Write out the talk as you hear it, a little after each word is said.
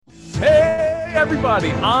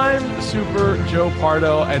Everybody, I'm Super Joe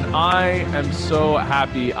Pardo, and I am so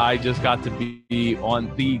happy I just got to be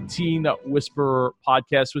on the Teen Whisperer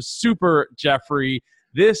podcast with Super Jeffrey.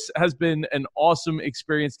 This has been an awesome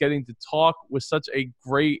experience getting to talk with such a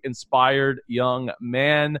great, inspired young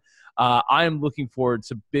man. I am looking forward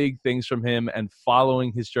to big things from him and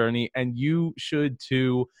following his journey, and you should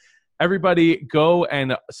too. Everybody, go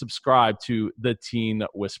and subscribe to the Teen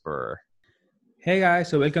Whisperer. Hey guys,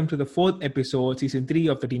 so welcome to the 4th episode, season 3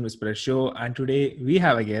 of the Teen Whisperer show. And today we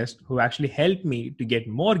have a guest who actually helped me to get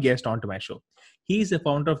more guests onto my show. He's the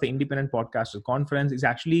founder of the Independent Podcasters Conference. It's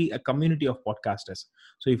actually a community of podcasters.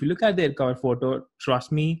 So if you look at their cover photo,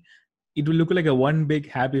 trust me, it will look like a one big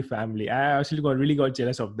happy family. I actually really got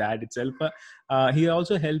jealous of that itself. He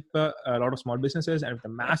also helped a lot of small businesses, and with a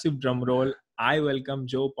massive drum roll, I welcome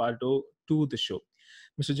Joe Pardo to the show.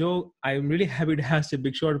 Mr. Joe, I'm really happy to have a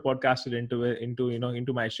big short podcaster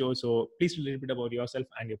into my show. So please tell a little bit about yourself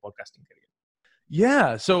and your podcasting career.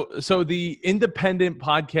 Yeah, so the Independent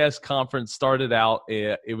Podcast Conference started out.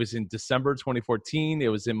 It was in December 2014. It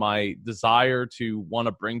was in my desire to want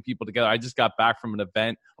to bring people together. I just got back from an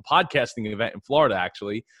event, a podcasting event in Florida,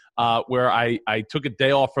 actually, where I took a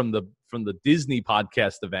day off from the Disney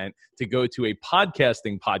podcast event to go to a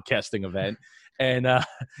podcasting event. And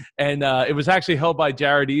it was actually held by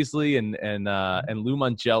Jared Easley and Lou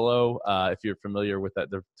Mangello. If you're familiar with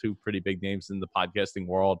that, they're two pretty big names in the podcasting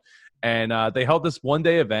world. And they held this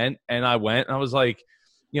one-day event, and I went, and I was like,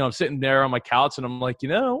 I'm sitting there on my couch, and I'm like,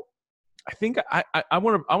 I think I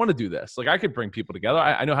want to do this. Like, I could bring people together.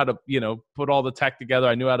 I know how to, put all the tech together.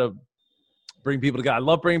 I knew how to bring people together. I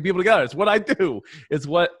love bringing people together. It's what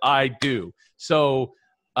I do. So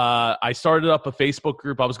I started up a Facebook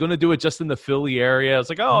group. I was going to do it just in the Philly area. I was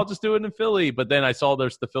like, I'll just do it in Philly. But then I saw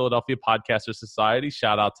there's the Philadelphia Podcaster Society.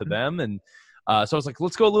 Shout out to them. And so I was like,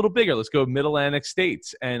 let's go a little bigger. Let's go Mid-Atlantic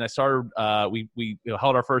states. And I started, we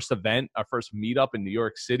held our first event, our first meetup in New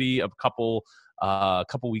York City a couple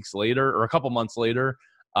weeks later, or a couple months later.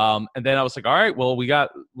 And then I was like, all right, well, we got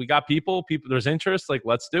people, there's interest. Like,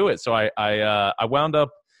 let's do it. So I wound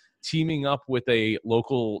up teaming up with a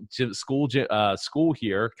local school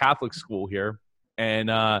here, Catholic school here,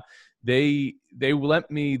 and they lent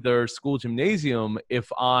me their school gymnasium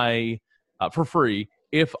for free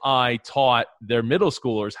if I taught their middle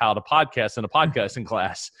schoolers how to podcast in a podcasting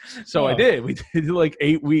class. So I did. We did like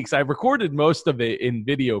 8 weeks. I recorded most of it in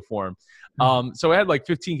video form. So I had like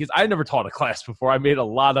 15 kids. I never taught a class before. I made a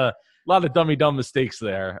lot of dumb mistakes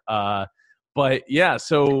there. But yeah,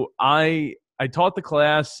 so I taught the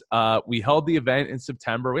class. We held the event in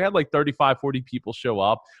September. We had like 35, 40 people show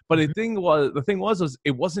up. But the thing was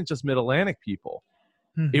it wasn't just Mid-Atlantic people.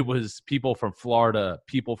 It was people from Florida,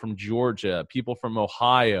 people from Georgia, people from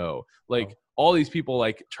Ohio. All these people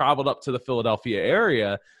like traveled up to the Philadelphia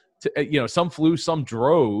area. Some flew, some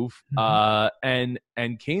drove, and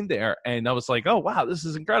came there. And I was like, oh wow, this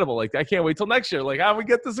is incredible! Like, I can't wait till next year. Like, how we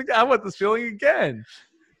get this again? I want this feeling again.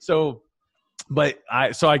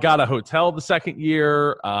 I got a hotel the second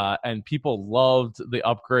year, and people loved the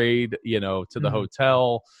upgrade, to the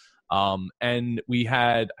hotel. And we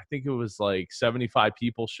had, I think it was like 75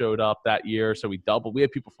 people showed up that year. So we doubled. We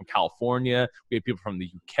had people from California. We had people from the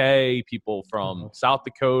UK, people from South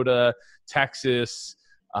Dakota, Texas,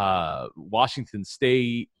 Washington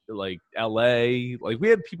State, like LA. Like, we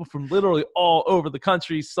had people from literally all over the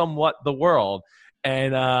country, somewhat the world.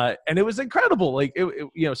 And it was incredible. Like,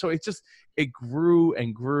 so it grew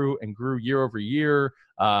and grew and grew year over year.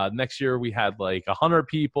 Next year we had like 100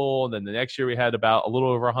 people. And then the next year we had about a little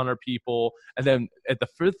over 100 people. And then at the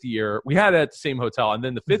 5th year, we had it at the same hotel. And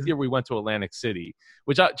then the 5th year we went to Atlantic City,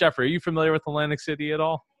 which, Jeffrey, are you familiar with Atlantic City at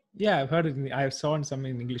all? Yeah, I've heard it. I saw some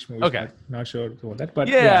in English movies. Okay. I'm not sure about that, but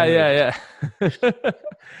yeah.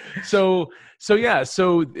 So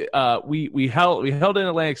we held in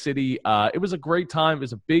Atlantic City. It was a great time. It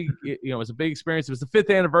was a big, it was a big experience. It was the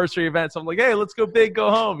 5th anniversary event. So I'm like, hey, let's go big,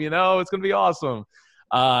 go home. It's going to be awesome.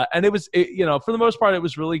 And it was, for the most part, it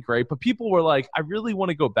was really great. But people were like, I really want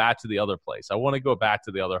to go back to the other place. I want to go back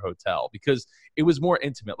to the other hotel because it was more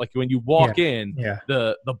intimate. Like, when you walk in,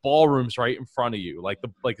 the ballroom's right in front of you. Like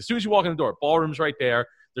as soon as you walk in the door, ballroom's right there.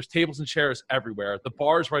 There's tables and chairs everywhere. The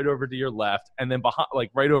bar's right over to your left. And then behind,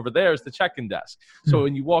 like right over there, is the check-in desk. So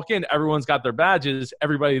when you walk in, everyone's got their badges.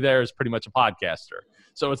 Everybody there is pretty much a podcaster.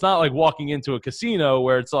 So it's not like walking into a casino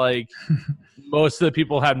where it's like most of the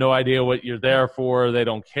people have no idea what you're there for. They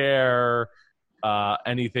don't care,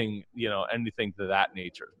 anything to that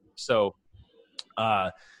nature. So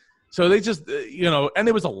they just, and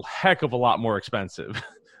it was a heck of a lot more expensive.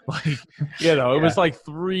 Like, it was like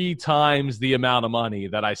 3 times the amount of money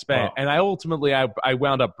that I spent. Wow. And I ultimately, I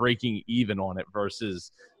wound up breaking even on it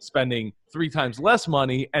versus spending 3 times less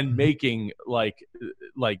money and making like,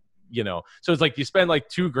 so it's like you spend like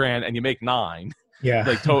 $2,000 and you make 9. Yeah.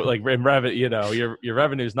 Like in revenue, your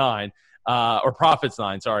revenue's 9, or profit's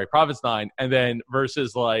 9, profit's 9. And then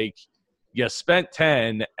versus like you spent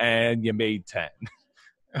 10 and you made 10.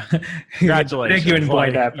 Congratulations.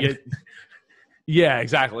 Yeah,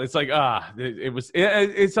 exactly. It's like,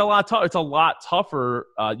 it's a lot tough. It's a lot tougher.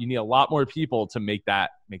 You need a lot more people to make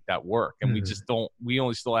that work. And we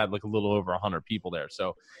only still had like a little over 100 people there.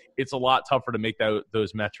 So it's a lot tougher to make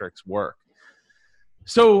those metrics work.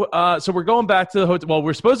 So we're going back to the hotel. Well,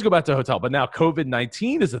 we're supposed to go back to the hotel, but now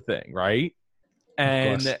COVID-19 is a thing, right?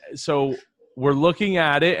 And so we're looking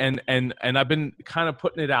at it, and I've been kind of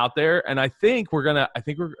putting it out there, and I'm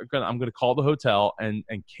gonna call the hotel and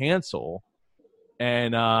cancel,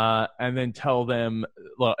 and then tell them,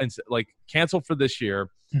 cancel for this year,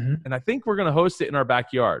 and I think we're gonna host it in our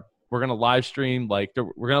backyard. We're gonna live stream, we're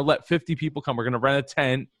gonna let 50 people come. We're gonna rent a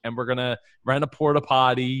tent, and we're gonna rent a porta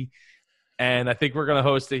potty. And I think we're going to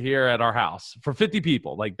host it here at our house for 50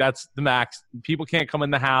 people. Like, that's the max. People can't come in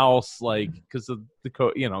the house, because of the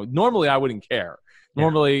normally I wouldn't care.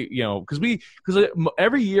 Normally, because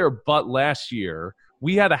every year but last year,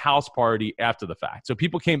 we had a house party after the fact. So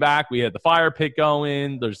people came back. We had the fire pit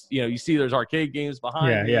going. There's, you see there's arcade games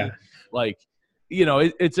behind me. Like,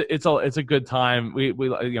 it's a good time. We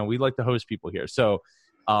like to host people here. So,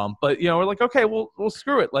 but we're like, okay, we'll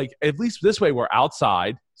screw it. Like, at least this way we're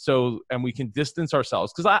outside. So, and we can distance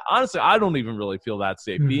ourselves. Cause I don't even really feel that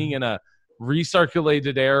safe being in a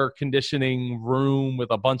recirculated air conditioning room with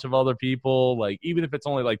a bunch of other people. Like, even if it's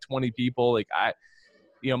only like 20 people, like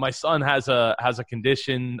my son has a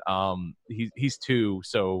condition. He's 2,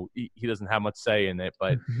 so he doesn't have much say in it,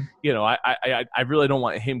 but I really don't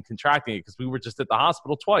want him contracting it. Cause we were just at the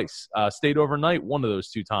hospital twice, stayed overnight one of those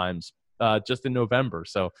 2 times, just in November.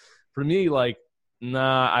 So for me, like,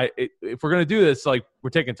 nah, if we're going to do this, like,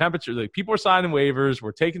 we're taking temperatures, like, people are signing waivers.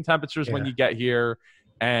 We're taking temperatures when you get here,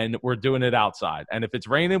 and we're doing it outside. And if it's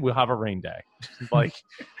raining, we'll have a rain day. Like,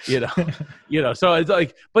 so it's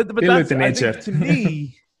like, but that's, I think, to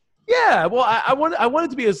me, yeah, well, I want it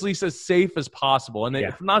to be at least as safe as possible.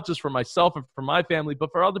 And not just for myself and for my family,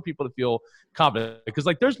 but for other people to feel confident. Because,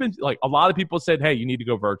 like, there's been, like, a lot of people said, hey, you need to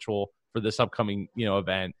go virtual for this upcoming,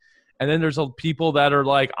 event. And then there's people that are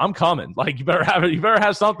like, I'm coming. Like, you better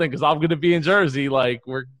have something, because I'm going to be in Jersey. Like,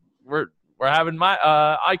 we're having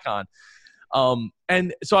my icon.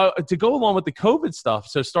 And so to go along with the COVID stuff,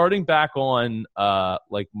 so starting back on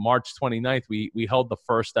March 29th, we held the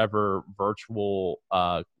first ever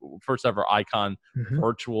Icon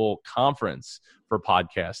virtual conference for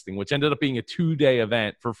podcasting, which ended up being a 2-day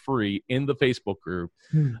event for free in the Facebook group.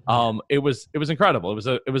 It was incredible.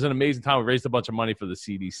 It was an amazing time. We raised a bunch of money for the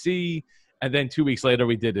CDC. And then 2 weeks later,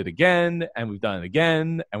 we did it again, and we've done it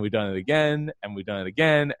again, and we've done it again, and we've done it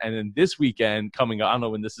again. And then this weekend coming up, I don't know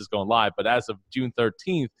when this is going live, but as of June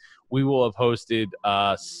 13th, we will have hosted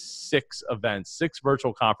 6 events, 6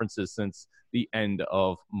 virtual conferences since the end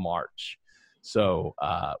of March. So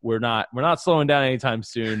we're not slowing down anytime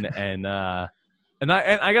soon. And I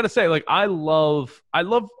got to say, like, I love,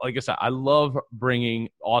 like I said, I love bringing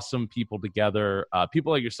awesome people together.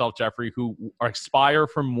 People like yourself, Jeffrey, who aspire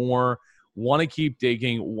for more, want to keep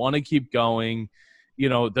digging, want to keep going,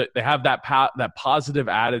 that they have that positive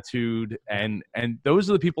attitude. And those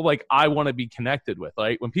are the people, like, I want to be connected with.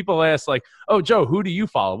 Like, when people ask, like, oh, Joe, who do you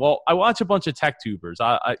follow? Well, I watch a bunch of tech tubers.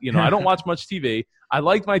 I don't watch much TV. I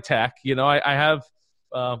like my tech. I have,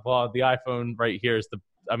 the iPhone right here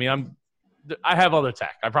I have other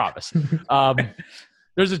tech, I promise.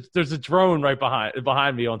 There's a drone right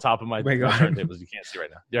behind me on top of my turntables. You can't see right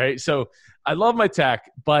now. Right. So I love my tech,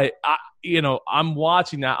 but I'm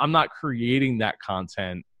watching that. I'm not creating that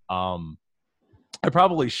content. I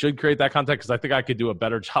probably should create that content, because I think I could do a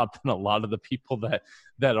better job than a lot of the people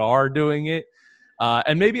that are doing it.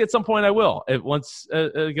 And maybe at some point I will. Once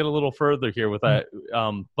I get a little further here with that.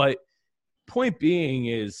 But point being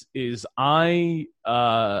is I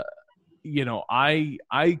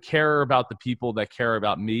care about the people that care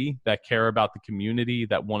about me, that care about the community,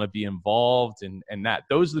 that want to be involved, and that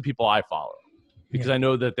those are the people I follow, because I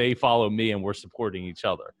know that they follow me and we're supporting each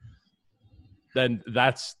other. Then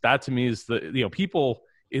that to me is people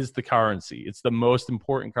is the currency. It's the most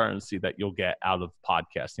important currency that you'll get out of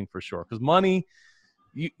podcasting, for sure. Because money,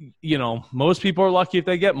 most people are lucky if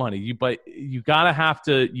they get money. But you have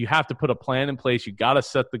to put a plan in place. You got to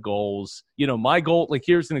set the goals. My goal, like,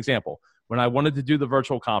 here's an example. when I wanted to do the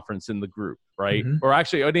virtual conference in the group, right? Mm-hmm. Or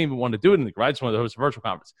actually, I didn't even want to do it in the group. I just wanted to host a virtual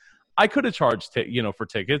conference. I could have charged, for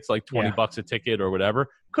tickets, like $20 a ticket or whatever.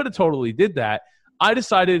 Could have totally did that. I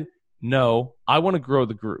decided, no, I want to grow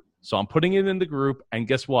the group. So I'm putting it in the group. And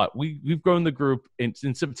guess what? We've grown the group in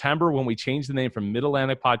September when we changed the name from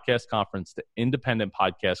Mid-Atlantic Podcast Conference to Independent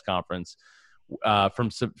Podcast Conference. From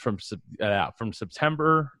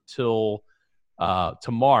September till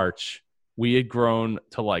to March, we had grown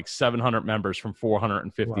to like 700 members from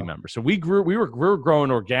 450 members. So we were growing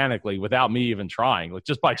organically without me even trying, like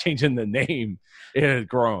just by changing the name, it had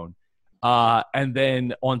grown. And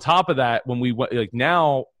then on top of that, when we went, like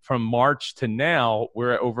now from March to now,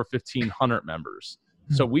 we're at over 1,500 members.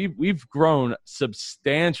 So we've grown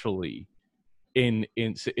substantially in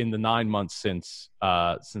the 9 months since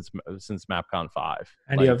MapCon 5.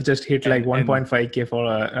 And you have just hit like 1.5K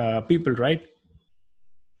for people, right?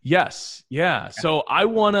 Yes. Yeah. So I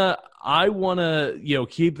want to,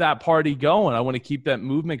 keep that party going. I want to keep that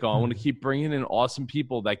movement going. I want to keep bringing in awesome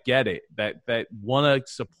people that get it, that want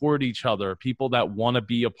to support each other, people that want to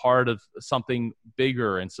be a part of something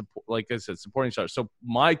bigger and support, like I said, supporting each other. So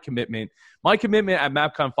my commitment at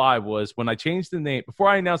MapCon 5 was when I changed the name, before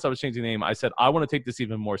I announced I was changing the name, I said, I want to take this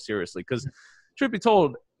even more seriously because truth be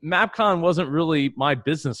told, MapCon wasn't really my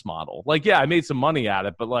business model. Like, yeah, I made some money at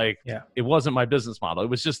it, but it wasn't my business model. It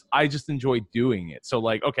was just, I just enjoyed doing it. So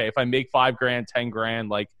like, okay, if I make $5,000, $10,000,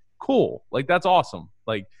 like cool, like that's awesome.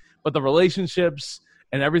 Like, but the relationships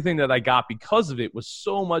and everything that I got because of it was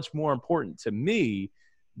so much more important to me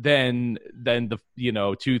than the,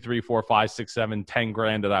 2, 3, 4, 5, 6, 7,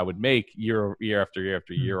 $10,000 that I would make year after year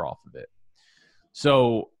after year off of it.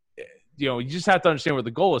 So, you just have to understand what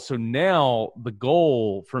the goal is. So now the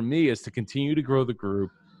goal for me is to continue to grow the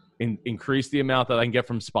group, increase the amount that I can get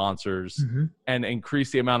from sponsors, and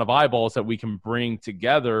increase the amount of eyeballs that we can bring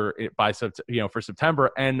together by for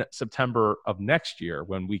September and September of next year,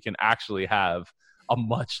 when we can actually have a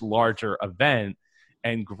much larger event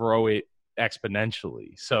and grow it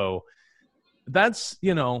exponentially. So that's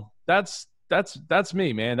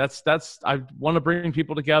me, man. I want to bring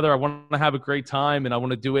people together. I want to have a great time, and I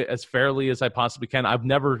want to do it as fairly as I possibly can. I've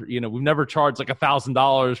never, we've never charged like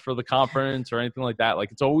 $1,000 for the conference or anything like that.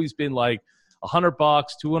 Like it's always been like $100,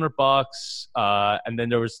 $200, and then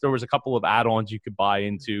there was a couple of add-ons you could buy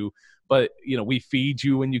into. But we feed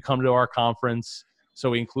you when you come to our conference, so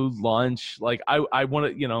we include lunch. Like I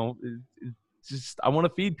want to, I want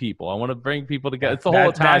to feed people. I want to bring people together. It's the whole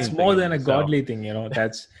Italian That's more thing, than a godly thing,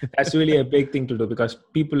 That's really a big thing to do, because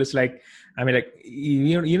people is like, I mean, like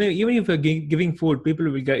even if you're giving food,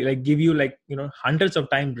 people will give you hundreds of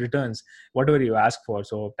times returns whatever you ask for.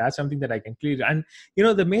 So that's something that I can clearly. And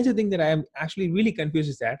the major thing that I am actually really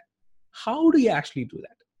confused is that how do you actually do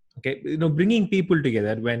that? Okay, bringing people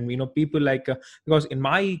together when people because in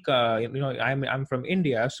my I'm from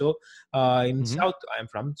India, so in South I'm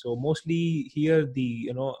from, so mostly here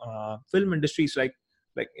the film industry is like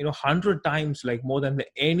 100 times like more than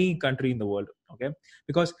any country in the world. Okay,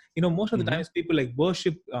 because most of the times people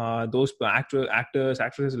worship those actors,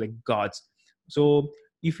 actresses like gods. So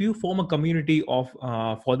if you form a community of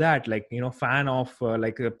for that, fan of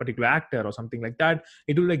like a particular actor or something like that,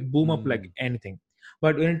 it will boom up like anything.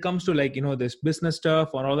 But when it comes to this business stuff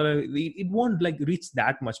or other, it won't reach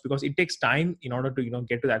that much, because it takes time in order to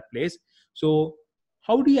get to that place. So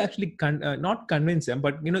how do you actually not convince them,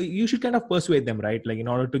 but you should kind of persuade them, right? Like in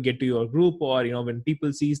order to get to your group, or when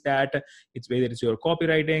people sees that it's whether it's your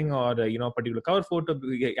copywriting or particular cover photo,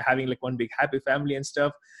 having one big happy family and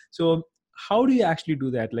stuff. So how do you actually do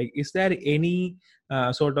that? Is there any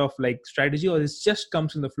sort of strategy, or this just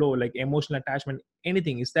comes in the flow, like emotional attachment,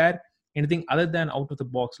 anything? Is there anything other than out of the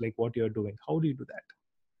box, like what you're doing? How do you do that?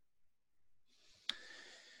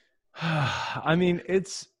 I mean,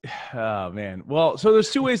 it's, oh man. Well, so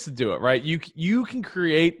there's two ways to do it, right? You can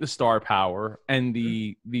create the star power and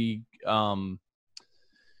the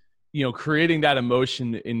creating that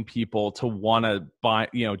emotion in people to want to buy,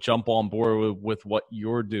 jump on board with what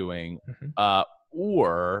you're doing.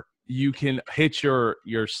 Or you can hitch your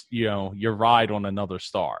ride on another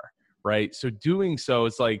star, right? So doing so,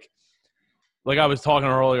 it's like I was talking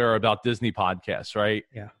earlier about Disney podcasts, right?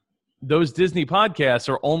 Yeah. Those Disney podcasts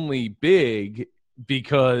are only big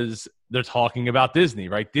because they're talking about Disney,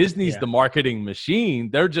 right? Disney's the marketing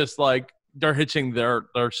machine. They're just they're hitching their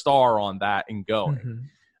star on that and going,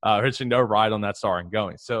 hitching their ride on that star and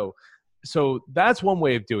going. So that's one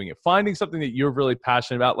way of doing it. Finding something that you're really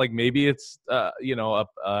passionate about, like maybe it's an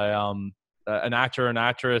actor, an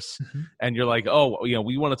actress, and you're like, oh,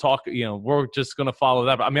 we want to talk, we're just going to follow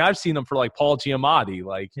that. I mean, I've seen them for Paul Giamatti.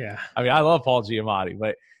 I mean, I love Paul Giamatti,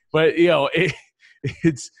 but But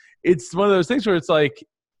it's one of those things where it's like,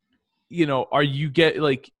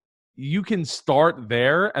 you can start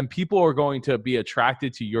there and people are going to be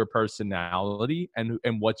attracted to your personality and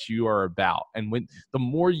what you are about. And the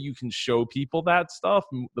more you can show people that stuff,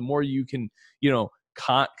 the more you can,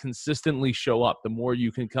 consistently show up, the more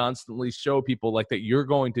you can constantly show people like that you're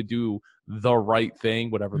going to do the right thing,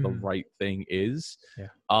 whatever the right thing is.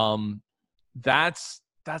 That's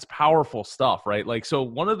powerful stuff, right? Like, so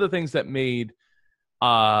one of the things that made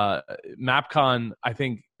MapCon, I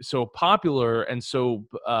think, so popular and so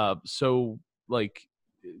like,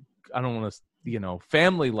 I don't want to,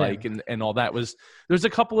 family like and all that, there's a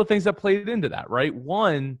couple of things that played into that, right?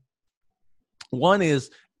 One is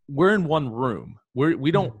we're in one room.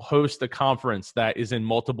 We don't host a conference that is in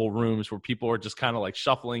multiple rooms where people are just kind of like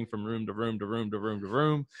shuffling from room to room to room to room to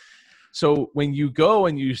room. So when you go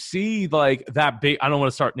and you see like that big, I don't want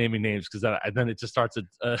to start naming names because then it just starts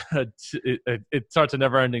it starts a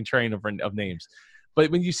never-ending train of names.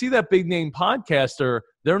 But when you see that big name podcaster,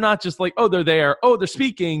 they're not just like, oh, they're there, oh, they're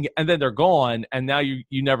speaking, and then they're gone, and now you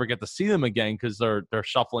never get to see them again because they're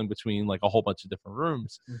shuffling between like a whole bunch of different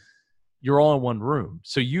rooms. You're all in one room.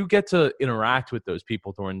 So you get to interact with those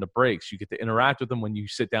people during the breaks. You get to interact with them when you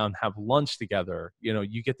sit down and have lunch together.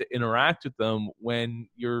 You get to interact with them when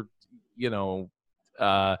you're,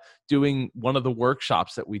 doing one of the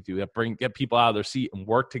workshops that we do that get people out of their seat and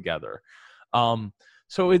work together.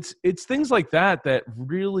 So it's things like that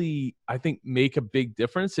really, I think, make a big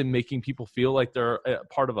difference in making people feel like they're a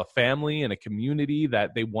part of a family and a community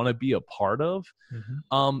that they want to be a part of.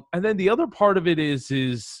 And then the other part of it is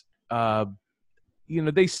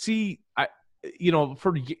they see,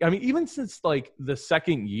 even since like the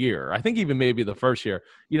second year, I think even maybe the first year,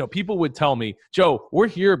 people would tell me, Joe, we're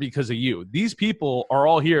here because of you. These people are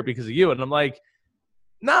all here because of you. And I'm like,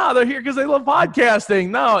 no, they're here because they love podcasting.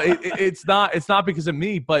 No, it's not because of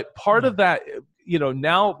me. But part of that,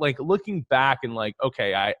 now like looking back and like,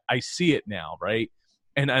 okay, I see it now. Right.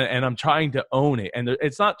 And I'm trying to own it. And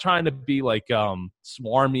it's not trying to be like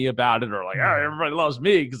swarmy about it or like, oh, everybody loves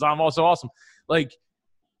me because I'm also awesome. Like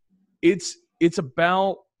it's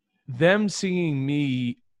about them seeing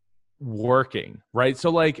me working, right?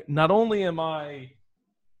 So like not only am I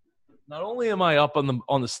up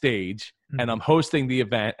on the stage and I'm hosting the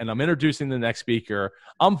event and I'm introducing the next speaker,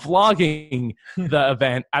 I'm vlogging the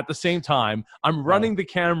event at the same time. I'm running the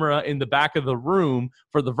camera in the back of the room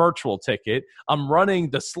for the virtual ticket. I'm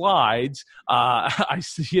running the slides.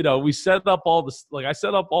 We set up all this, like I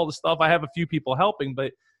set up all the stuff. I have a few people helping,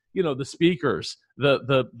 but the speakers,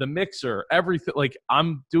 the mixer, everything, like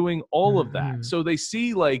I'm doing all of that. So they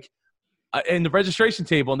see like, and the registration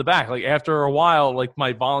table in the back, like after a while, like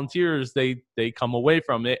my volunteers, they come away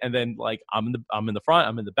from it. And then like, I'm in the front,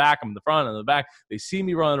 I'm in the back, I'm in the front, I'm in the back. They see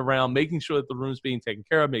me running around, making sure that the room's being taken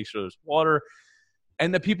care of, make sure there's water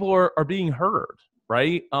and that people are being heard.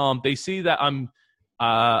 Right. They see that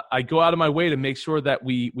I go out of my way to make sure that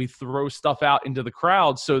we throw stuff out into the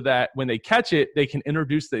crowd so that when they catch it, they can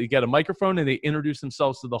they get a microphone and they introduce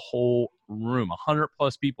themselves to the whole room, 100+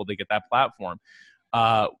 people, they get that platform.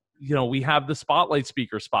 We have the spotlight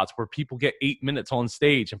speaker spots where people get 8 minutes on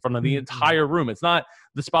stage in front of the entire room. It's not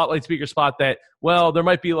the spotlight speaker spot that, well, there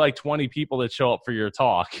might be like 20 people that show up for your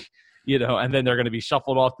talk, and then they're going to be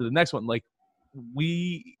shuffled off to the next one. Like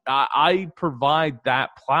I provide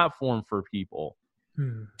that platform for people.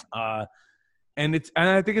 And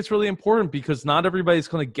I think it's really important because not everybody's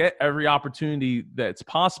going to get every opportunity that's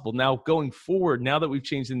possible. Now going forward, now that we've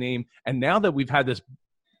changed the name and now that we've had this,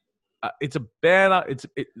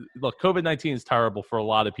 look, COVID-19 is terrible for a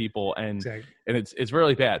lot of people and it's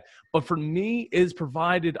really bad. But for me, it's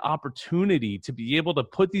provided opportunity to be able to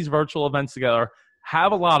put these virtual events together,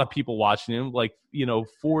 have a lot of people watching them, like,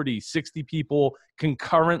 40, 60 people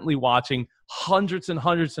concurrently watching, hundreds and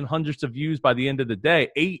hundreds and hundreds of views by the end of the day,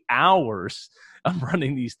 8 hours I'm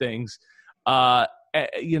running these things. So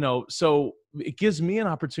it gives me an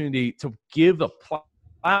opportunity to give a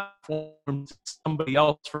platform to somebody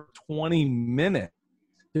else for 20 minutes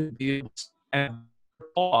to be able to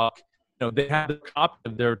talk. They have the copy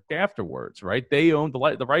of their afterwards, right? They own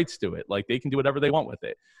the rights to it. Like they can do whatever they want with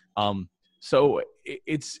it. So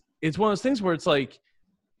it's one of those things where it's like,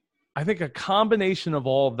 I think a combination of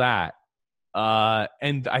all of that.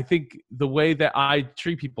 And I think the way that I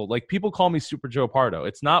treat people, like people call me Super Joe Pardo.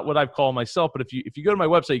 It's not what I've called myself, but if you go to my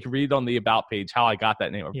website, you can read on the about page how I got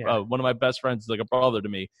that name. Yeah. One of my best friends, like a brother to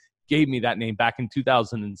me, gave me that name back in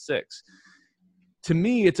 2006. To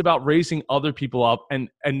me, it's about raising other people up and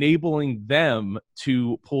enabling them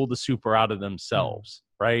to pull the super out of themselves,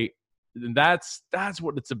 right? that's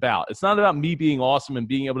what it's about. It's not about me being awesome and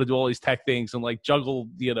being able to do all these tech things and like juggle,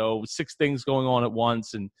 6 things going on at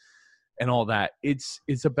once and all that. It's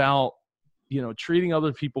about, treating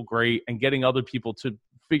other people great and getting other people to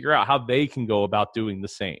figure out how they can go about doing the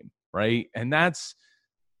same. Right. And I think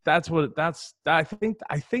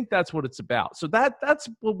that's what it's about. So that's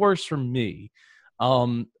what works for me.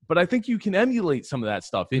 But I think you can emulate some of that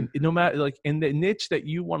stuff in no matter like in the niche that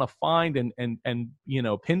you want to find and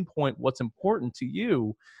pinpoint what's important to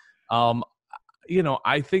you. I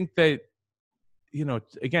think that,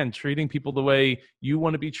 again, treating people the way you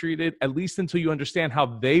want to be treated, at least until you understand how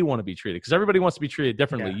they want to be treated, because everybody wants to be treated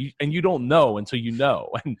differently, and you don't know until you know,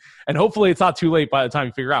 and hopefully it's not too late by the time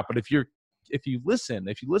you figure out. But if you listen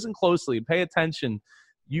closely and pay attention,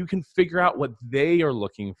 you can figure out what they are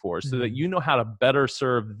looking for so that you know how to better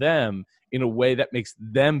serve them in a way that makes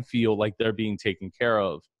them feel like they're being taken care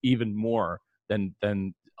of even more than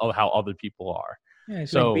how other people are. Yeah,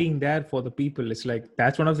 it's like being there for the people. It's like,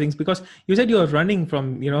 that's one of the things, because you said you were running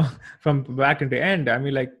from back into end. I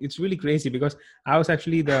mean, like, it's really crazy because I was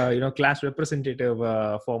actually the, class representative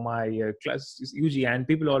for my class UG, and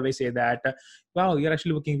people always say that, wow, you're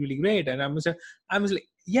actually looking really great. And I was like,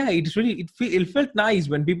 yeah, it felt nice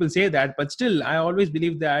when people say that, but still, I always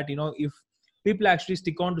believe that, if people actually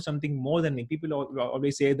stick on to something more than me, people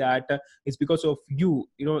always say that it's because of you.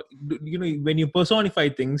 When you personify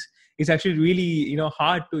things, it's actually really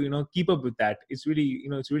hard to keep up with that. It's really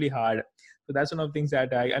it's really hard. So that's one of the things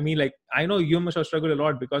that I mean, like, I know you must have struggled a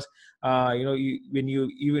lot because when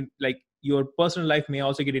you even like your personal life may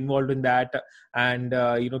also get involved in that, and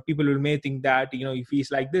people may think that if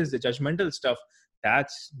he's like this, the judgmental stuff,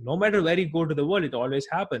 that's no matter where you go to the world, it always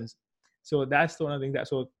happens. So that's the one thing that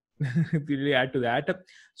to really add to that.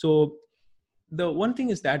 So the one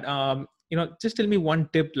thing is that just tell me one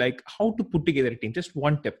tip, like how to put together a team. Just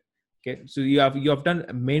one tip. Okay, so you have done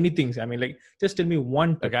many things. I mean, like, just tell me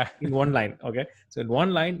one tip in one line. Okay, so in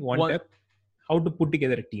one line, one tip, how to put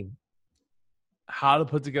together a team. How to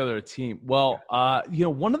put together a team. Well,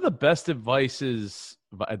 one of the best advice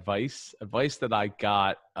that I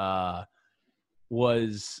got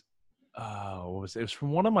was it was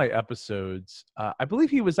from one of my episodes. I believe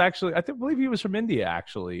he was from India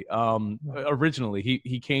actually. Originally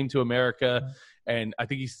he came to America, and I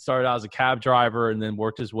think he started out as a cab driver and then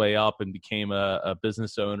worked his way up and became a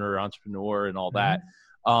business owner, entrepreneur, and all that.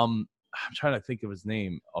 I'm trying to think of his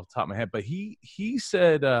name off the top of my head, but he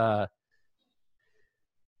said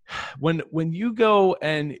when you go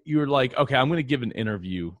and you're like, okay, I'm going to give an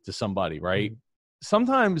interview to somebody, right?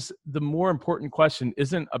 Sometimes the more important question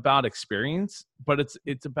isn't about experience, but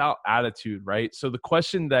it's about attitude, right? So the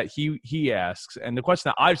question that he asks, and the question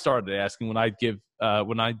that I've started asking when I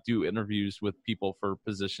do interviews with people for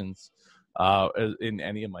positions in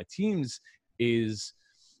any of my teams is,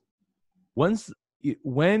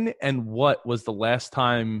 when and what was the last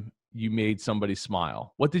time you made somebody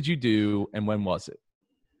smile? What did you do, and when was it?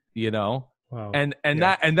 Wow. And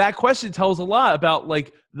that question tells a lot about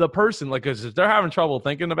like the person, like, cause if they're having trouble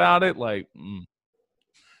thinking about it, like, do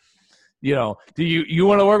you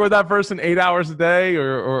want to work with that person 8 hours a day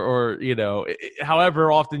or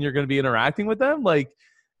however often you're going to be interacting with them? Like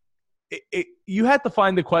you have to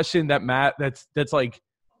find the question that's like,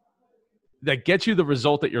 that gets you the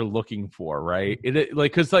result that you're looking for. Right.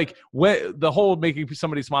 Cause like when the whole making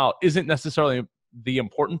somebody smile isn't necessarily the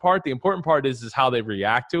important part. The important part is how they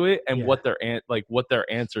react to it and what their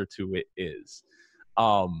answer to it is.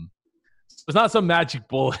 It's not some magic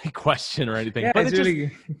bullet question or anything, but it's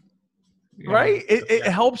really right. It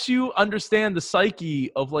helps you understand the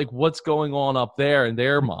psyche of like what's going on up there in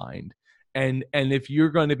their mind, and if you're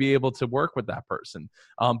going to be able to work with that person,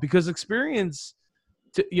 because experience.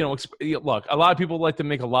 Look, a lot of people like to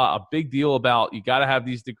make a big deal about you got to have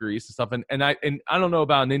these degrees and stuff, and I don't know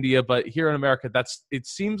about in India, but here in America, it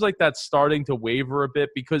seems like that's starting to waver a bit,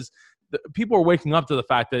 because people are waking up to the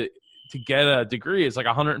fact that to get a degree is like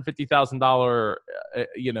 $150,000,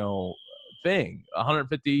 thing,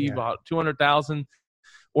 150, about 200,000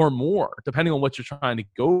 or more, depending on what you're trying to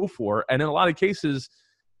go for, and in a lot of cases,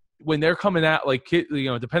 when they're coming out, like,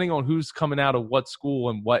 depending on who's coming out of what school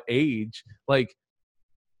and what age, like.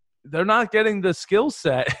 They're not getting the skill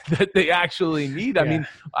set that they actually need. I mean,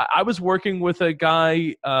 I was working with a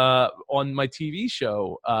guy on my TV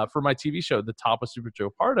show, The Top of Super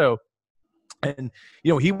Joe Pardo. And,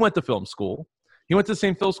 he went to film school. He went to the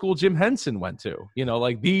same film school Jim Henson went to,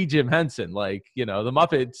 like the Jim Henson, like, the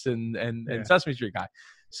Muppets and Sesame Street guy.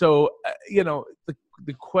 So,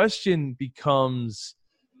 the question becomes,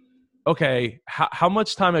 okay, how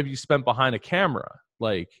much time have you spent behind a camera?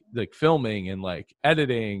 like filming and like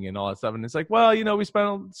editing and all that stuff. And it's like, well, we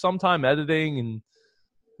spent some time editing,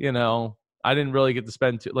 and I didn't really get to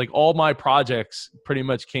spend all my projects pretty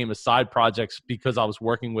much came as side projects because I was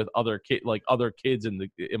working with other kids in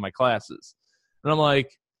my classes. And I'm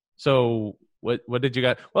like, so what did you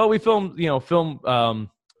got? Well, we filmed,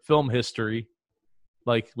 film history.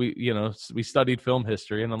 Like we studied film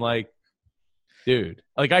history, and I'm like, dude,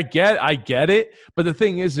 like I get it. But the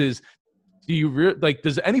thing is do you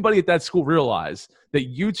does anybody at that school realize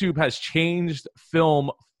that YouTube has changed film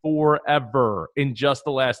forever in just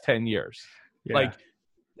the last 10 years? Yeah. Like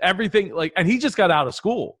everything, and he just got out of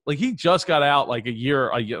school. Like he just got out like a year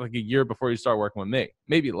before he started working with me,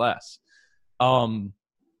 maybe less.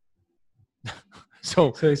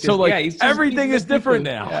 So everything is different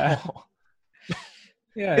now. Yeah.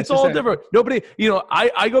 Yeah, it's all different. Nobody,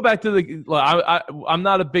 I go back to I'm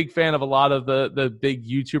not a big fan of a lot of the big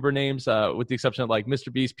YouTuber names, with the exception of like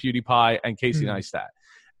Mr. Beast, PewDiePie, and Casey Neistat.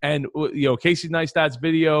 And Casey Neistat's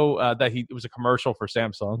video it was a commercial for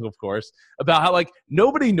Samsung, of course, about how like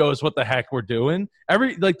nobody knows what the heck we're doing.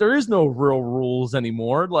 There is no real rules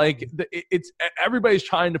anymore. Like it's everybody's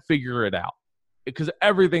trying to figure it out because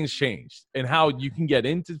everything's changed, and how you can get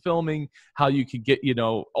into filming, how you can get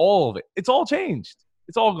all of it. It's all changed.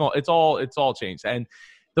 It's all changed. And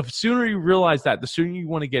the sooner you realize that, the sooner you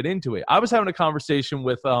want to get into it. I was having a conversation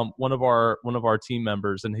with one of our team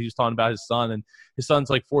members, and he was talking about his son, and his son's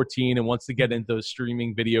like 14 and wants to get into those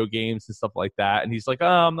streaming video games and stuff like that. And he's like,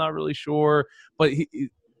 I'm not really sure. But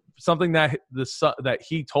something that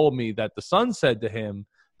he told me that the son said to him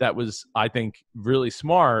that was, I think, really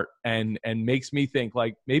smart and makes me think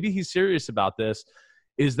like maybe he's serious about this,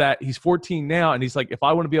 is that he's 14 now, and he's like, if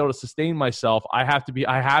I want to be able to sustain myself, I have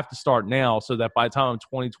to start now, so that by the time I'm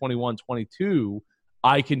 20, 21, 22,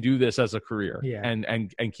 I can do this as a career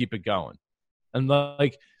and keep it going. And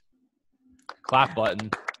like, clap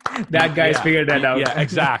button. That guy's figured that out. Yeah,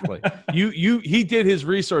 exactly. He did his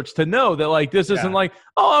research to know that like this isn't like,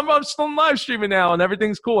 I'm still live streaming now and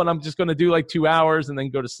everything's cool and I'm just going to do like 2 hours and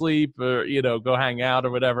then go to sleep or go hang out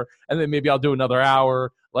or whatever, and then maybe I'll do another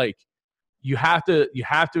hour. Like, you have to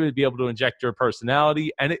be able to inject your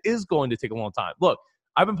personality, and it is going to take a long time. Look,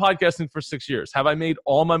 I've been podcasting for 6 years. Have I made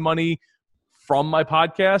all my money from my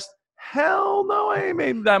podcast? Hell no, I ain't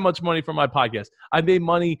made that much money from my podcast. I made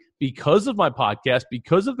money because of my podcast,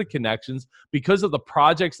 because of the connections, because of the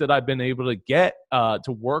projects that I've been able to get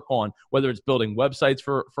to work on, whether it's building websites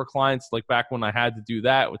for clients, like back when I had to do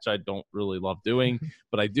that, which I don't really love doing,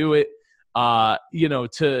 but I do it, to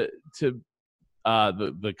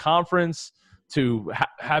the conference, to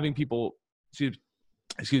having people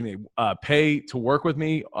pay to work with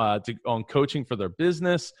me on coaching for their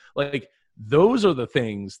business. Like, those are the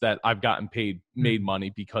things that I've made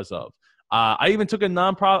money because of. I even took a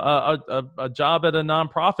job at a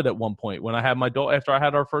nonprofit at one point when I had my daughter, after I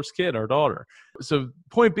had our first kid, our daughter. So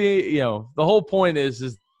point being, the whole point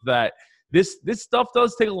is that this stuff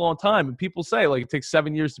does take a long time, and people say like it takes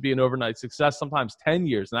 7 years to be an overnight success, sometimes 10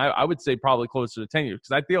 years. And I would say probably closer to 10 years,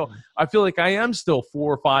 because I feel like I am still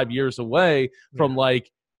 4 or 5 years away from like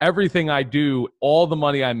everything I do, all the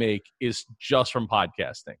money I make is just from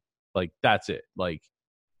podcasting. Like, that's it. Like,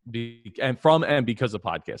 because of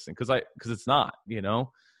podcasting, because it's not,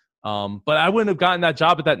 but I wouldn't have gotten that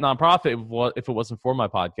job at that nonprofit if it wasn't for my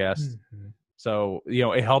podcast. Mm-hmm. So,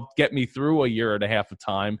 it helped get me through a year and a half of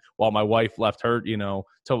time while my wife left her,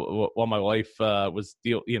 while my wife was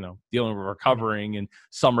dealing with recovering and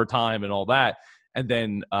summertime and all that. And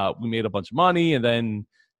then we made a bunch of money, and then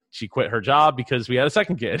she quit her job because we had a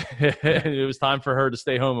second kid. It was time for her to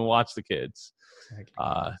stay home and watch the kids.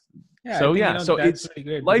 Exactly. So it's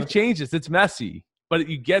life changes. It's messy, but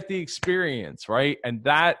you get the experience, right? And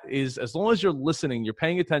that is, as long as you're listening, you're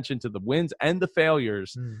paying attention to the wins and the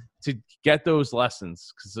failures to get those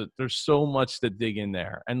lessons, because there's so much to dig in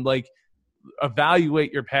there and like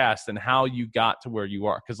evaluate your past and how you got to where you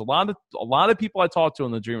are. Because a lot of people I talk to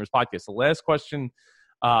on the Dreamers podcast, the last question,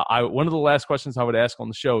 one of the last questions I would ask on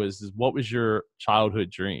the show is what was your childhood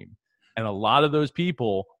dream? And a lot of those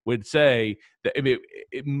people would say that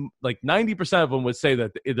like 90% of them would say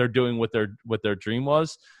that they're doing what their dream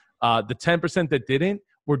was. The 10% that didn't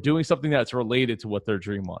were doing something that's related to what their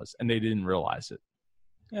dream was, and they didn't realize it.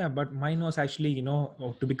 Yeah, but mine was actually,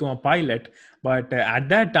 to become a pilot. But at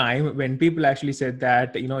that time, when people actually said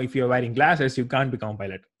that, if you're wearing glasses, you can't become a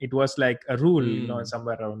pilot. It was like a rule, Mm.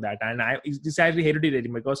 somewhere around that. And it's actually hereditary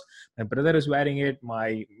because my brother is wearing it,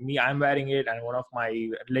 I'm wearing it, and one of my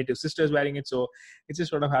relative sisters wearing it. So it just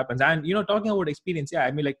sort of happens. And talking about experience, yeah,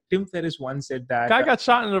 I mean, like Tim Ferriss once said that. Guy got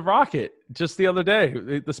shot in a rocket just the other day.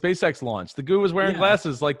 The SpaceX launch. The goo was wearing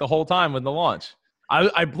glasses like the whole time with the launch.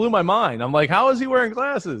 I blew my mind. I'm like, how is he wearing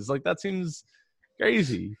glasses? Like, that seems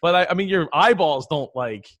crazy. But I mean, your eyeballs don't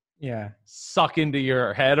like suck into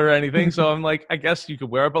your head or anything. So I'm like, I guess you could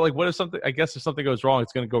wear it. But like, what if something, I guess if something goes wrong,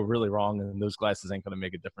 it's going to go really wrong. And those glasses ain't going to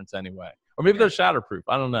make a difference anyway. Or maybe they're shatterproof.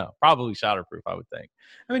 I don't know. Probably shatterproof, I would think.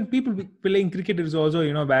 I mean, people playing cricket is also,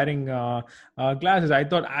 wearing glasses. I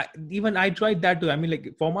thought I tried that too. I mean,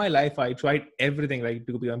 like for my life, I tried everything, like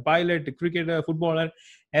to be a pilot, a cricketer, footballer,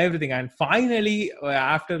 everything. And finally,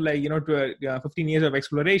 after 15 years of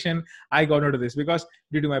exploration, I got into this because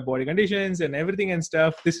due to my body conditions and everything and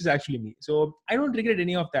stuff, this is actually me. So I don't regret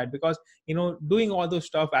any of that because, doing all those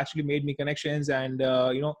stuff actually made me connections and,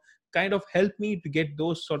 kind of helped me to get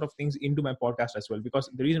those sort of things into my podcast as well. Because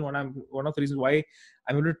one of the reasons why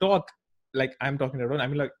I'm able to talk like I'm talking about, I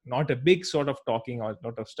mean, like not a big sort of talking or a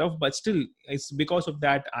lot of stuff, but still it's because of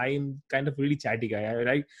that I'm kind of really chatty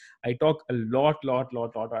guy. I talk a lot.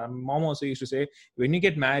 My mom also used to say, when you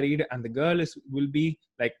get married and the girl will be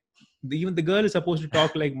like, even the girl is supposed to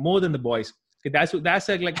talk like more than the boys. Okay, that's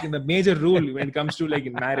like the major rule when it comes to like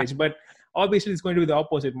in marriage. But obviously it's going to be the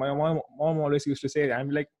opposite. My mom always used to say that.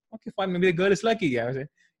 I'm like, okay, fine, maybe the girl is lucky. Yeah, I say,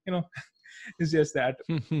 it's just that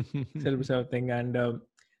self thing. And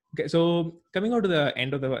okay, so coming out to the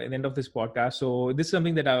end of this podcast, so this is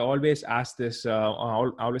something that I always ask this. I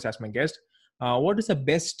always ask my guest, what is the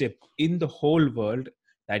best tip in the whole world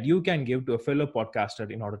that you can give to a fellow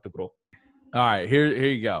podcaster in order to grow? All right, here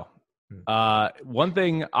you go. One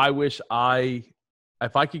thing I wish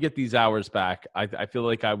if I could get these hours back, I feel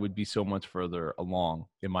like I would be so much further along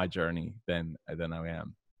in my journey than I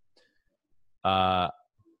am.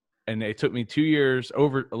 And it took me 2 years, a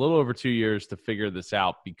little over 2 years, to figure this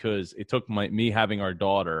out because it took me having our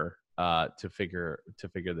daughter to figure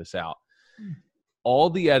this out. All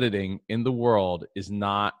the editing in the world is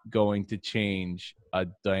not going to change a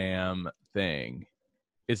damn thing.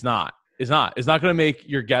 It's not. It's not going to make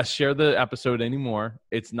your guests share the episode anymore.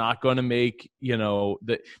 It's not going to make, now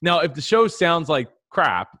if the show sounds like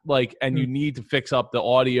crap, like, and you need to fix up the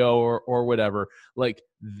audio or whatever, like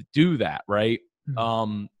do that. Right.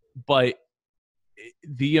 But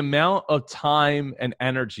the amount of time and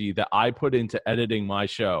energy that I put into editing my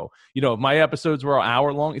show, if my episodes were an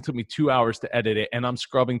hour long, it took me 2 hours to edit it. And I'm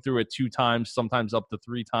scrubbing through it 2 times, sometimes up to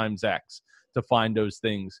 3 times X to find those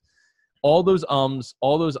things. All those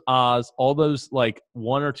all those ahs, all those like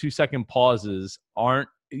 1 or 2 second pauses aren't,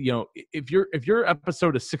 if your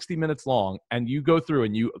episode is 60 minutes long and you go through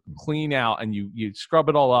and you clean out and you scrub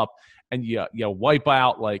it all up and you wipe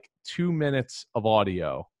out like 2 minutes of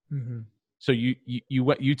audio. Mm-hmm. So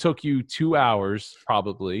you took you 2 hours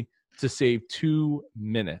probably to save 2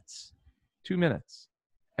 minutes. 2 minutes.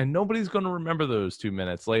 And nobody's going to remember those 2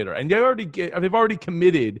 minutes later. And they've already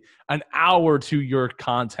committed an hour to your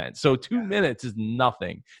content. So 2 minutes is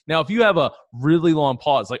nothing. Now, if you have a really long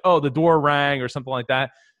pause, like, oh, the door rang or something like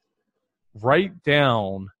that, write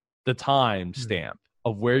down the time stamp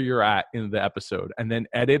of where you're at in the episode and then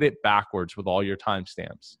edit it backwards with all your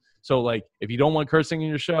timestamps. So, like, if you don't want cursing in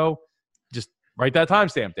your show, just write that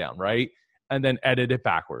timestamp down, right? And then edit it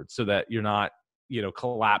backwards so that you're not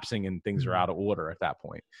collapsing and things are out of order at that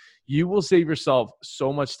point. You will save yourself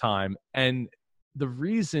so much time. And the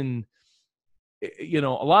reason, a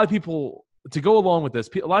lot of people, to go along with this,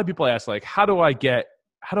 a lot of people ask, like, how do I get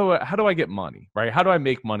money, right? How do I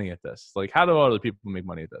make money at this? Like, how do other people make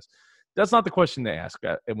money at this? That's not the question to ask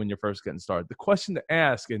when you're first getting started. The question to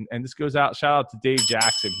ask, and this goes out, shout out to Dave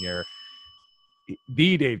Jackson here,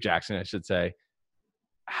 the Dave Jackson, I should say.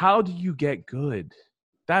 How do you get good?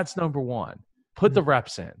 That's number one. Put the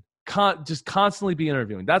reps in. Just constantly be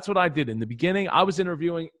interviewing. That's what I did in the beginning. I was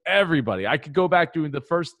interviewing everybody. I could go back doing the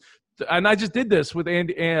first, and I just did this with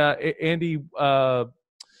Andy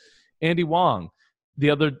Wong the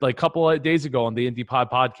other couple of days ago on the Indie Pod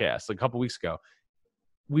podcast, a couple weeks ago.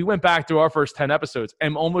 We went back to our first 10 episodes,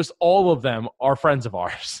 and almost all of them are friends of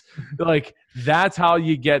ours. Like, that's how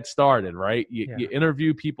you get started, right? You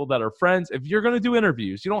interview people that are friends. If you're going to do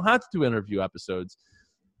interviews, you don't have to do interview episodes.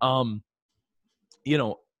 That's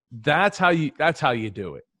how you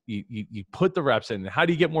do it. you put the reps in. How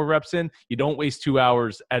do you get more reps in? You don't waste 2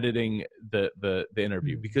 hours editing the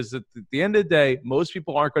interview, because at the end of the day, most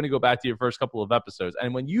people aren't going to go back to your first couple of episodes.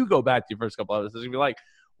 And when you go back to your first couple of episodes, you'll be like,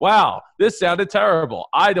 wow, this sounded terrible.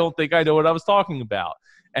 I don't think I know what I was talking about.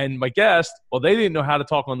 And my guest, well, they didn't know how to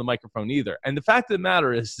talk on the microphone either. And the fact of the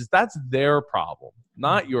matter is that's their problem,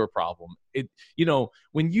 not your problem.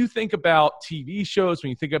 When you think about TV shows, when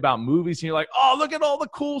you think about movies, and you're like, oh, look at all the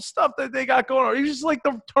cool stuff that they got going on. You just like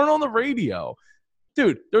to turn on the radio.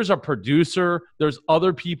 Dude, there's a producer. There's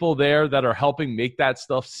other people there that are helping make that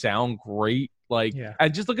stuff sound great.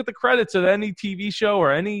 And just look at the credits of any TV show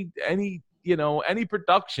or any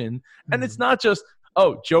production. And it's not just,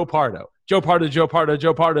 oh, Joe Pardo. It's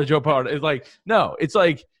like, no, it's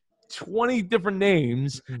like 20 different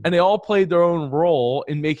names, and they all played their own role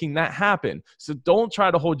in making that happen. So don't try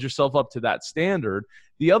to hold yourself up to that standard.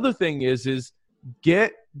 The other thing is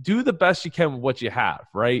do the best you can with what you have,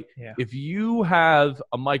 right? Yeah. If you have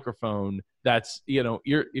a microphone that's,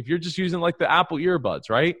 if you're just using like the Apple earbuds,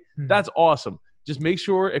 right? That's awesome. Just make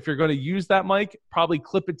sure if you're going to use that mic, probably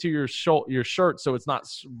clip it to your shirt so it's not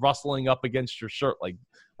rustling up against your shirt like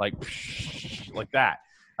that.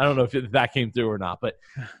 I don't know if that came through or not, but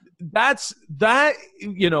that's the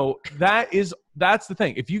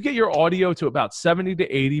thing. If you get your audio to about 70 to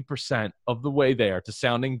 80% of the way there to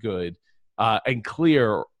sounding good and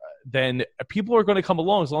clear, then people are going to come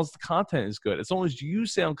along as long as the content is good. As long as you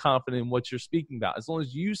sound confident in what you're speaking about, as long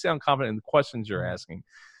as you sound confident in the questions you're asking.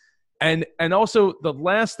 And also the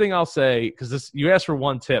last thing I'll say, because you asked for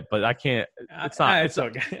one tip, but I can't. It's not. It's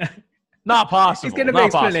okay. Not possible. It's going to be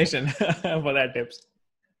explanation for that tips.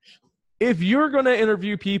 If you're going to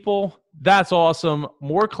interview people, that's awesome.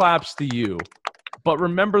 More claps to you. But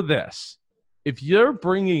remember this. If you're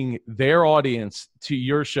bringing their audience to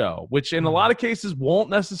your show, which in a lot of cases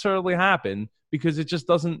won't necessarily happen because it just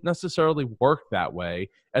doesn't necessarily work that way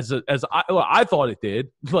as I thought it did.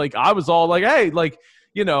 Like I was all like, hey, like,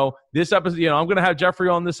 this episode, I'm going to have Jeffrey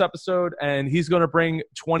on this episode, and he's going to bring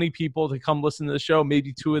 20 people to come listen to the show.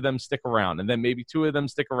 Maybe 2 of them stick around, and then maybe 2 of them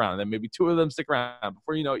stick around, and then maybe 2 of them stick around.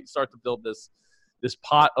 Before you know it, you start to build this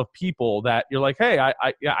pot of people that you're like, hey, I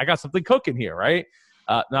got something cooking here, right?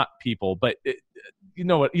 Not people, but you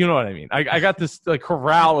know what I mean. I got this like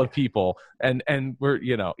corral of people, and we're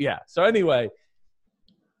yeah. So anyway,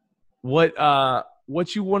 what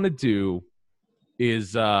you want to do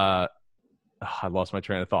is I lost my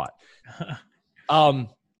train of thought. All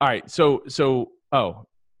right. So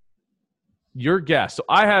your guest. So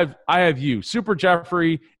I have you. Super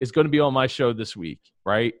Jeffrey is going to be on my show this week,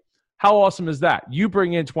 right? How awesome is that? You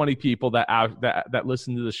bring in 20 people that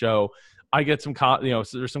listen to the show. I get some so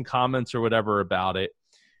there's some comments or whatever about it.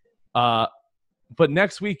 But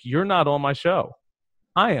next week you're not on my show.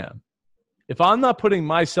 I am. If I'm not putting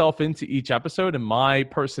myself into each episode and my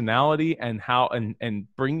personality and how and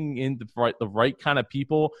bringing in the right kind of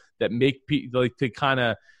people that make people like to kind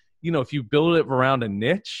of, if you build it around a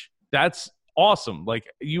niche, that's awesome. Like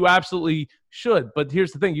you absolutely should. But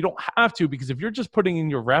here's the thing. You don't have to, because if you're just putting in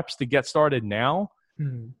your reps to get started now,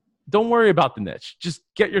 don't worry about the niche. Just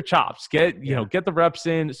get your chops. Get the reps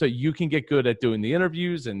in so you can get good at doing the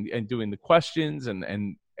interviews and doing the questions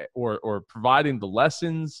or providing the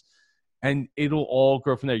lessons. And it'll all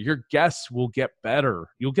grow from there. Your guests will get better.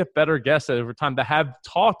 You'll get better guests over time that have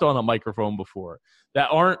talked on a microphone before, that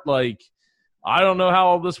aren't like, I don't know how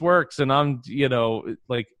all this works. And I'm,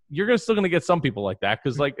 like, you're still going to get some people like that.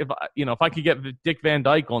 Because, like, if I could get Dick Van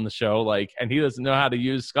Dyke on the show, like, and he doesn't know how to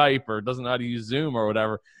use Skype or doesn't know how to use Zoom or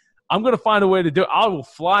whatever, I'm going to find a way to do it. I will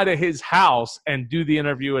fly to his house and do the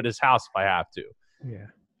interview at his house if I have to. Yeah.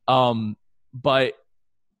 But,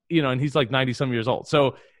 and he's like 90-some years old.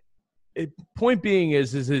 So, point being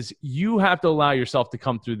is you have to allow yourself to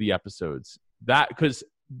come through the episodes, because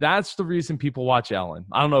that's the reason people watch Ellen.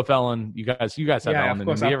 I don't know if Ellen, you guys have Ellen in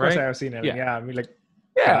the media, right? Of course I have seen Ellen. Yeah. I mean, like,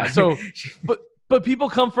 yeah. So, but people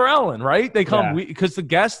come for Ellen, right? They come because the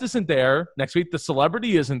guest isn't there next week. The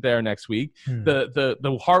celebrity isn't there next week.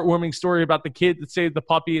 The heartwarming story about the kid that saved the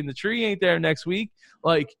puppy in the tree ain't there next week.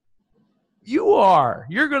 Like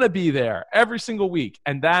you're going to be there every single week.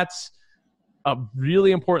 And that's a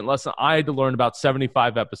really important lesson I had to learn about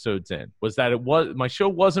 75 episodes in, was that my show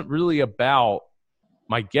wasn't really about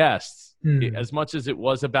my guests as much as it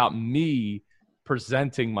was about me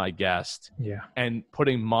presenting my guest and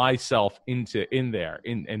putting myself in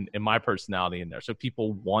my personality in there. So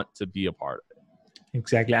people want to be a part of it.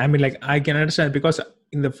 Exactly. I mean, like, I can understand, because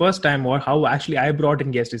in the first time how actually I brought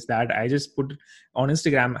in guests is that I just put on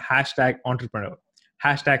Instagram #entrepreneur.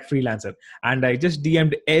 #freelancer, and I just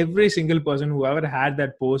DM'd every single person whoever had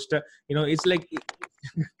that post. It's like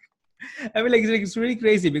I mean, like, it's really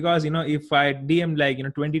crazy because, if I DM like,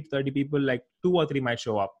 20 to 30 people, like 2 or 3 might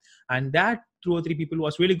show up. And that 2 or 3 people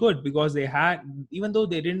was really good because they had, even though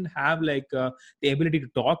they didn't have like the ability to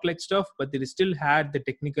talk like stuff, but they still had the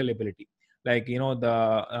technical ability. Like,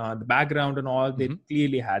 the background and all, they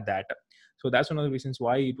clearly had that. So that's one of the reasons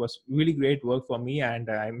why it was really great work for me. And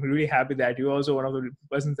I'm really happy that you're also one of the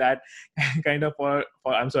persons that kind of,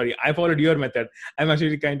 I'm sorry, I followed your method. I'm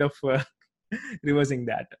actually kind of reversing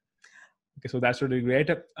that. Okay, so that's really great.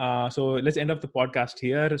 So let's end up the podcast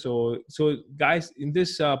here. So guys, in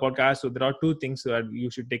this podcast, so there are 2 things that you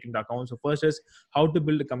should take into account. So first is how to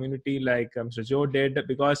build a community like Mr. Joe did,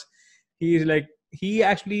 because he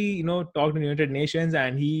actually talked in United Nations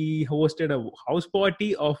and he hosted a house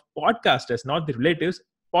party of podcasters, not the relatives,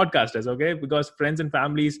 podcasters. Okay, because friends and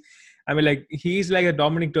families. I mean, like, he's like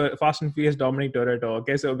a Fast and Furious Dominic Toretto.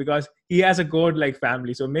 Okay, so because he has a code like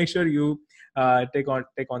family, so make sure you take on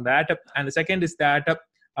that. And the second is that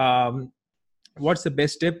what's the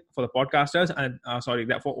best tip for the podcasters? And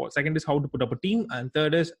second is how to put up a team, and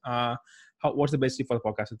third is what's the best tip for the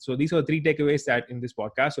podcasters. So these are 3 takeaways that in this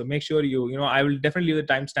podcast. So make sure I will definitely leave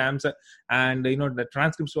the timestamps, and the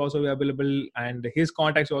transcripts will also be available, and his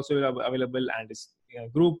contacts also will be available, and his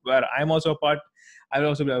group where I'm also a part, I will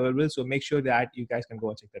also be available. So make sure that you guys can go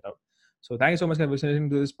and check that out. So thank you so much for listening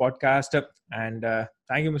to this podcast, and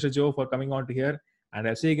thank you, Mr. Joe, for coming on to here. And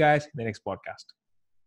I'll see you guys in the next podcast.